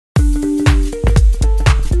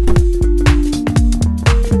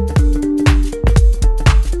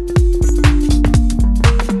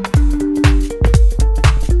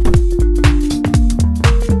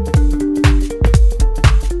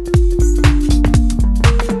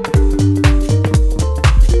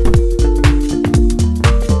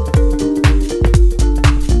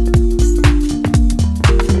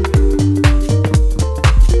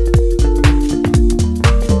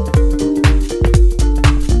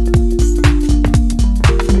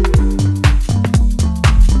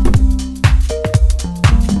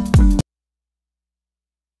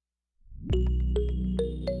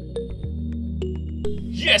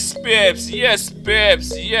babes. Yes,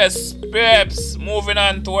 babes. Yes, babes. Moving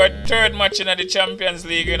on to our third match in the Champions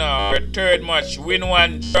League, you know. Our third match. Win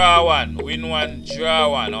one, draw one. Win one,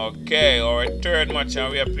 draw one. Okay, our third match,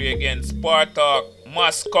 and we are playing against Spartak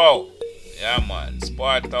Moscow. Yeah, man.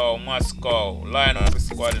 Spartak Moscow. Line up the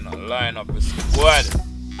squad, you know. Line up the squad.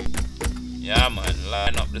 Yeah, man.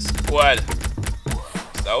 Line up the squad.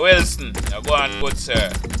 Mr. Wilson, you go on good,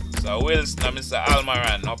 sir. Mr. Wilson and Mr.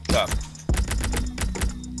 Almaran up top.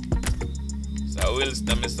 Mr. Wilson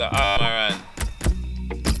and Mr. Almaran.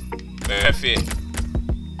 Murphy.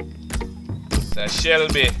 Mr.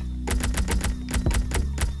 Shelby.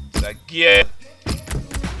 Mr. Gale.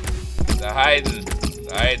 Mr. Hayden.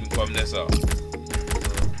 Mr. Hayden come this up.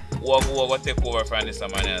 Who take over from this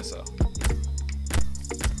man here, sir?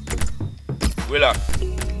 Willock.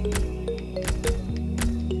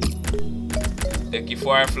 Take you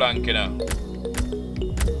far flank, you know.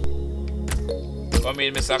 Come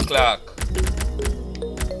in, Mr. Clark.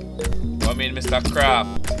 Come in, Mr. Kraft.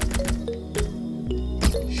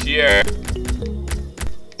 Shear.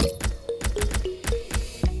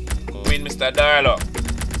 Come in, Mr. Darlow.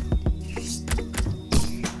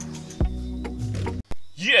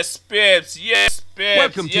 Yes, babes. Yes, babes.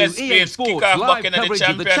 Welcome yes, to EA babes. Sports Kick off live back in the coverage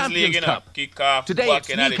of the Champions League, Champions you know. Cup. Kick off Today back it's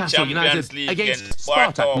in the Newcastle Champions United League against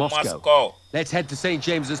Spartak Spartak Moscow. Let's head to St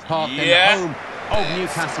James's Park and the home of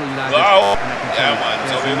Newcastle United. Go. And I can Yeah, tell you, man.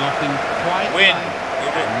 So there's we nothing quite win. like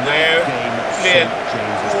game at Played. St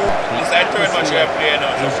James's Park. This is our third match we are playing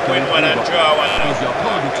now. So win one and draw one. Here's your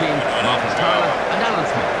opposing team, Marcus Tyler and Alan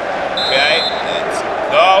Smith. Okay, let's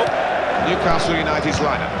go. Newcastle United's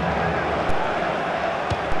lineup.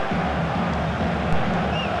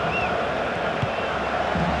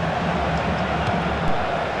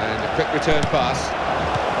 And a quick return pass.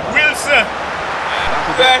 Wilson.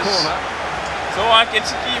 Back corner. So I can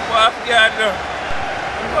keep off guard. I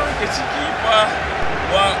can keep off.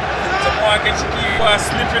 I can keep off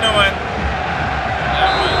slipping man.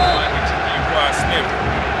 Yeah, man. I can keep off slip.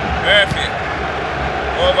 Perfect.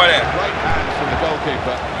 Over there. Right hand from the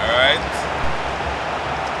goalkeeper. Alright.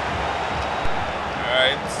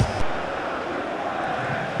 Alright.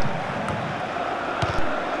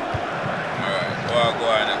 Alright. Go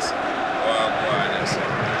on this.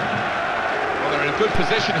 Well, they're in a good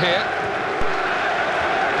position here.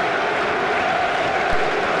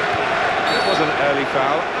 It was an early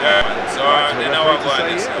foul. Yeah, so then I will go on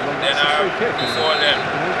this. Then before them.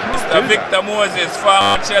 Mr. Victor Moses,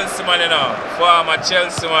 former Chelsea man, you know. Former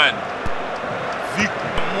Chelsea man.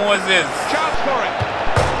 Victor Moses. Chance for it.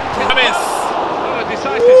 Promise. Not a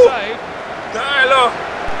decisive save. Dialogue.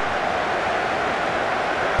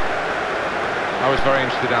 I was very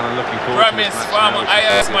interested, Alan, looking forward to this match. Farmer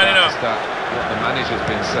IS man, you know. What the manager's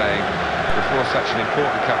been saying before such an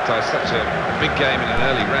important cup tie, such a big game in an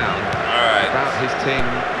early round. Alright. About his team,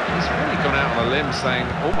 he's really gone out on a limb saying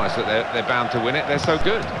almost that they're bound to win it. They're so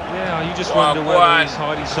good. Yeah, you just wonder whether he's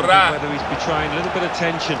hiding something, whether he's betraying a little bit of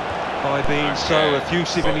tension by being so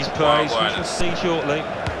effusive in his plays, which we'll see shortly.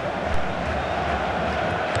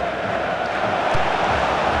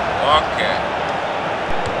 Okay.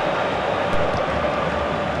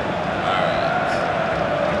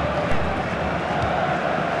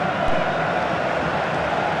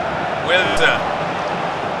 Wilson.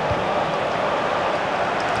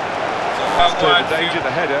 So the danger,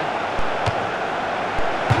 the header.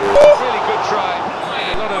 Really good try.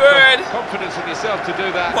 A lot of confidence in yourself to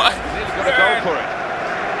do that. Nearly got a goal for it.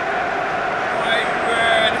 My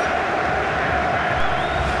word.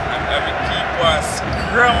 I'm having keeper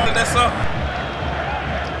scramble this up.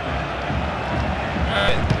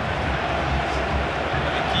 Right.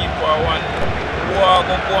 The keeper one.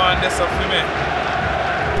 Go on this up for me.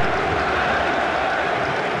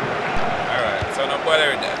 Alright, so no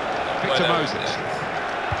bother with that. Victor Moses.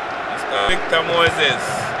 Mr. Victor Moses.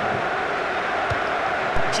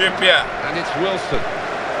 Trippier. And it's Wilson.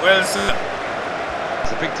 It's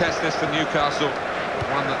a big test this for Newcastle,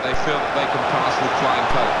 one that they feel that they can pass with flying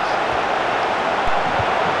colours.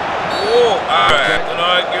 Oh, alright. Okay.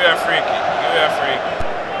 No, give me a free kick.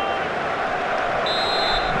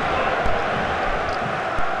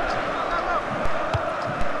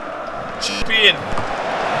 Chip in.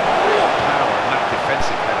 Real power in that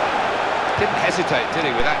defensive header. Didn't hesitate, did he,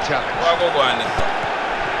 with that challenge? Well, go on then.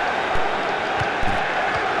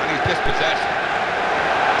 And he's dispossessed.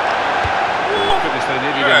 Oh, goodness, they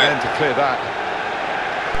needed him then to clear that.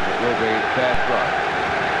 It will be fair throw.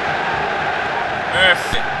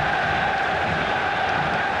 Perfect.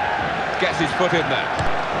 Gets his foot in there.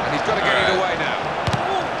 And he's got to get it away now.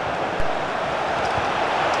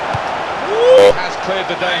 He has cleared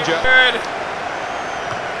the danger.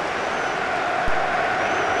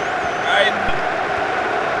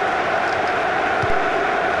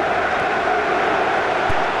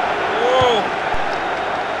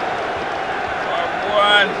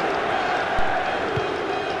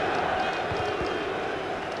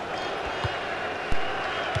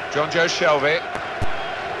 Joe Shelby.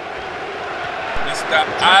 Mr.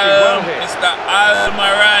 Almiron.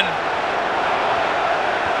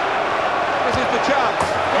 This is the chance.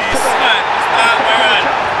 Yes, man. Mr. Almiron.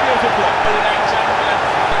 Beautiful.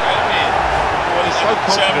 He's so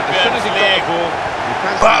confident. As soon as he got the ball, he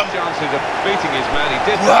fancied his chances of beating his man. He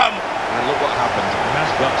did that. And look what happened. He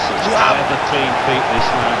has got such clever clean feet, this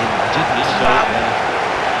lad, and didn't show it there.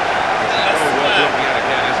 It's well worth looking at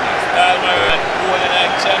again, isn't it? Mr. Almiron, golden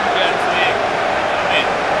egg Champions League.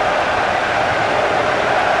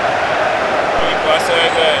 Newcastle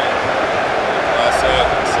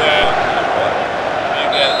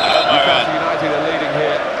United are leading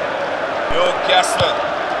here. Newcastle.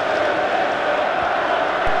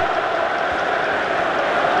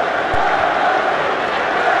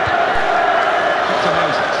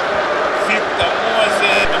 Victor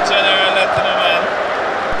Moses, the general Latino man.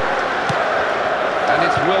 And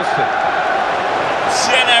it's Wilson.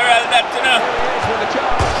 General Latino.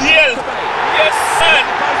 Kill. Yes, son.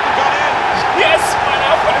 Yes, man.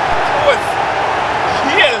 Off of the post.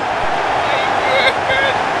 Kill.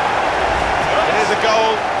 Here's a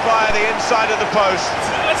goal via the inside of the post.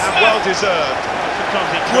 And well deserved. Sometimes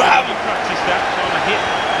they try to practice that, trying to hit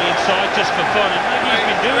the inside just for fun, and maybe he's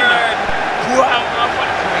been doing that. Off of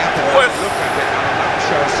the post. Look at it, and that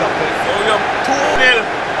shows something. So you're 2-0.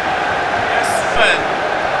 Yes, man.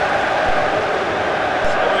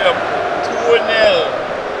 So you're 2-0.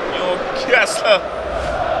 Newcastle.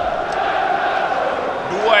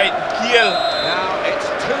 Dwight Gill. Now it's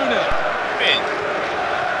 2-0. Man.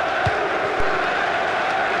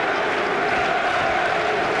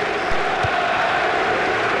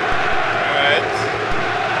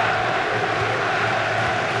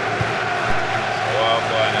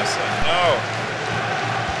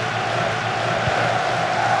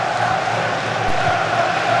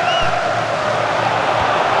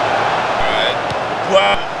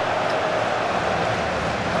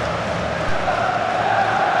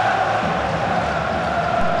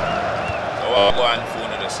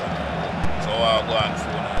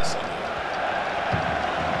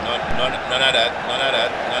 None of that.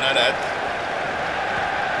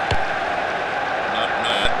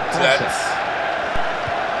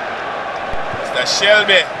 Mr.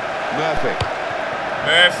 Shelby. Murphy.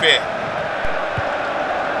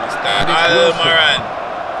 Mr. Almiron.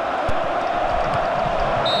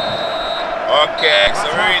 Okay, so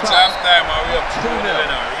we reach half-time and we up 2-0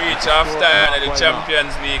 now. Reach half-time in the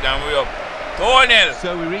Champions League and we up 2-0. So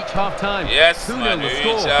we reach half-time. Yes, 2-0 man, we the reach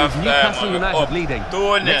score half-time with Newcastle and we're United up leading.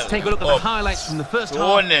 2-0. Let's take a look at the highlights from the first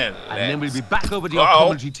half, and then we'll be back over to your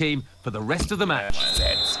commentary team for the rest of the match.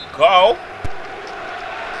 Let's go.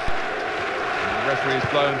 The referee's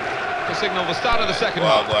blown to signal the start of the second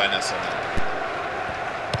half.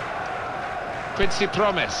 Quincy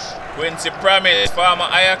Promise. Quincy Promise, former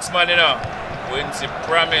Ajax man, you know. Quincy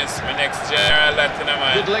Promise, my next general Latino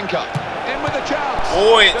man. Good link up. In with a chance.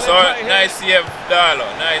 Oh, it's nice save, Darlow.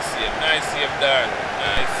 Nice save, Darlow.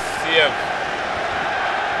 Nice save.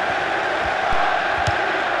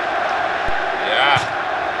 Yeah.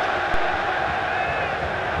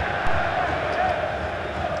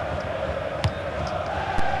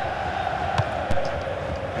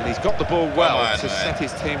 And he's got the ball well to set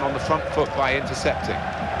his team on the front foot by intercepting.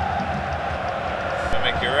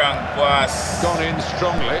 Make it wrong, boss. Gone in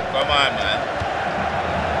strongly. Come on, man.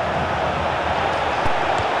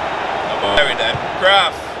 Very that.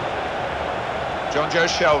 Craft. Joe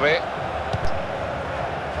Shelby.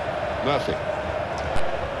 Murphy.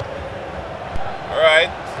 All right.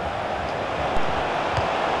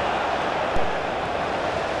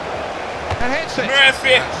 And hits it.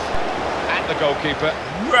 Murphy. And the goalkeeper.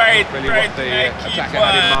 Right, really right. what the attacker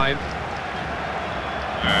had in mind.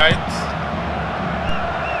 All right.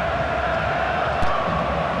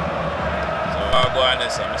 So I'll go on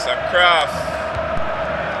this one. Mr. Craft.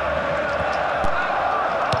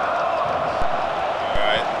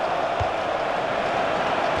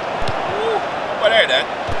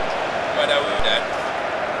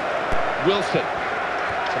 Wilson.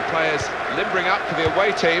 Some players limbering up for the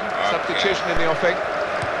away team. Okay. Substitution in the offing.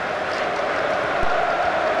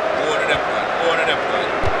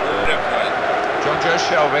 Joe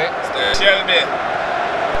Shelby. Shelby.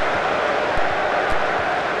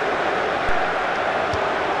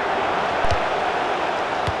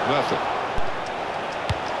 Murphy.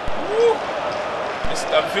 Woo.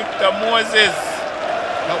 Mr. Victor Moses.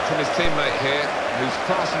 Help from his teammate here, who's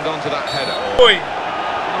fastened onto that header. Oi.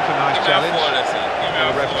 Not a nice challenge.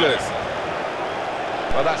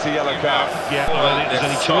 Well, that's a yellow card. Yeah, I don't think there's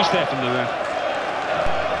any choice there from the ref.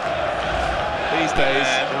 He these days,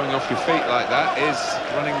 going off your feet like that is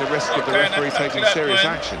running the risk of the referee taking serious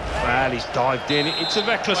action. Well, he's dived in. It's a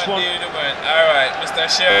reckless one. Alright, Mr.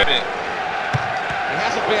 Shelby. He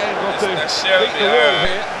hasn't been able to beat the wall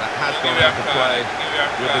here. That has gone out of play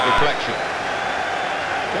with the deflection.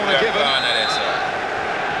 Corner given.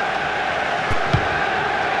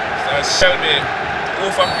 Mr. Shelby. Who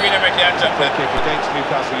from Green America can jump that? Kick against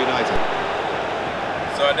Newcastle United.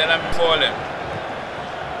 So then I'm falling.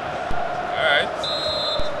 Alright.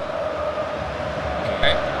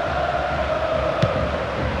 Okay.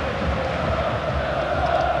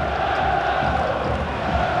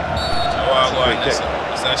 So what going on,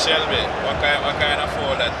 Mr. Shelby? What kind of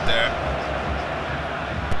fall that there?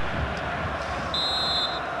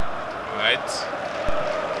 Alright.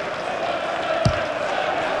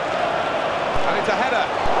 And it's a header.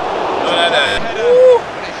 None of that.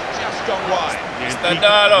 But it's just gone wide. Mr.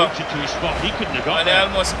 Darlow. To his spot. He couldn't have got And they there.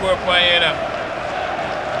 almost score a point here now.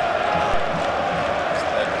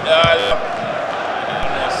 Mr. Darlow.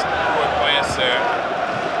 Almost score a point, sir.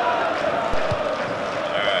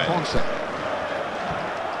 Alright.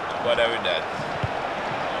 What are we that?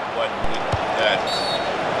 What with that?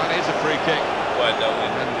 That is a free kick. What are we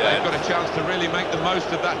And that? they've got a chance to really make the most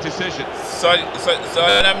of that decision. So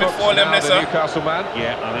let me fall them this, the sir. Newcastle man.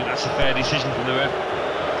 Yeah, I think that's a fair decision from the ref.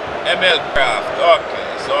 ML Craft. Okay.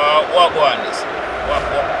 So what go on this? What?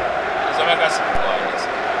 So make us go on this.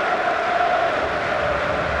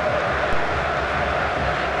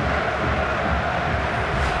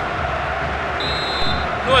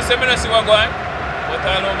 No, say me no see what go on. But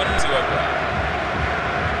I know me no see what go on.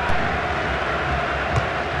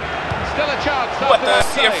 Still a chance. What a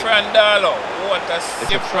save from Darlow. What a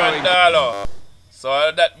save from Darlow.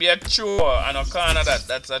 So that be a throw and a corner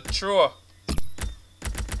that's a throw.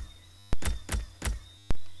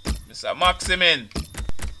 Mr. Maximin.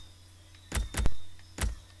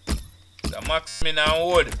 Mr. Maximin and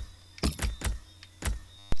Wood.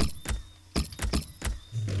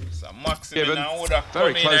 Mr. Maximin and Wood are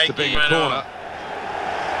very coming close to being a corner.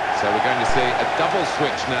 So we're going to see a double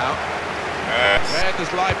switch now. Where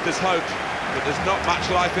there's life, there's hope, but there's not much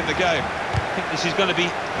life in the game. I think this is going to be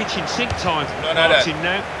pitch and sink time. None of that.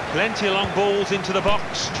 Now. Plenty of long balls into the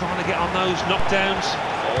box, trying to get on those knockdowns.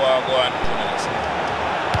 Oh, I'll go on.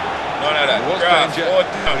 None of that. There was Craft, danger, but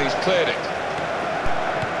he's cleared it.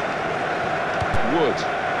 Wood.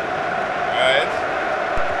 Alright.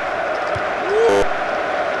 Woo.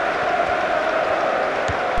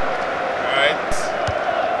 Alright.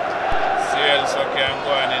 Serious, okay, I'm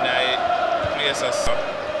going in a place or so.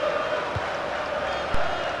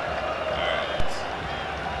 Alright.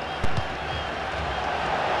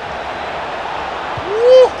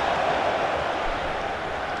 Woo.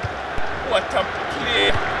 What a play.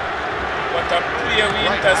 What a play we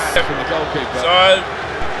intercept. From the goalkeeper. So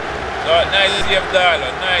nice save, Darlow.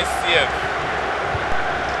 Nice save.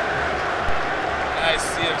 Nice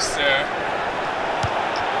save, sir.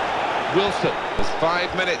 Wilson. There's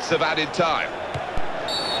 5 minutes of added time.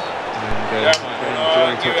 And Yeah, man.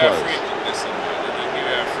 drawing to Give a you a close. free kick. Listen, man. Give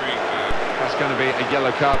you a free kick. That's going to be a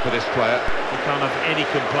yellow card for this player. You can't have any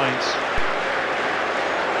complaints.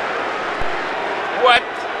 What?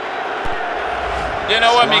 You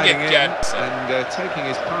know what me Sliding get in cat? and taking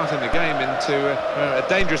his part in the game into a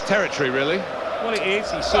dangerous territory, really. Well, it is.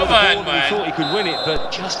 He saw Come the ball on, and man. he thought he could win it, but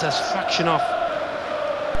just a fraction off.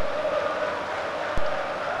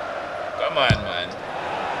 Come on, man.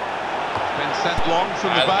 Been sent long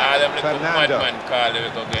from the I'll back. have a little Fernando. madman call we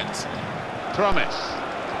go against me. Promise.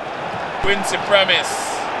 Quincy Promise.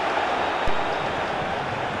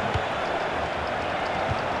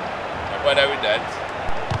 What are we that?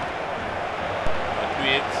 Do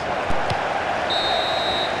it.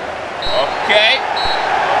 Okay.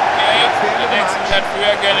 The next shot for you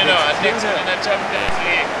again, you know. Next win in the Champions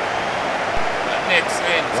League. The next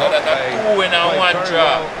win. So that's a 2 win and 1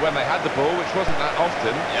 draw. Well when they had the ball, which wasn't that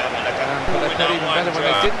often. Yeah, man, like a But 2 they win played and even 1 better when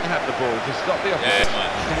they draw. didn't have the ball to stop the Yeah, opposition. man.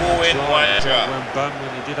 2 win, 1 draw. When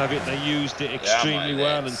they did have it, they used it extremely man,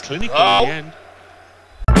 well and let's clinically go. in the end.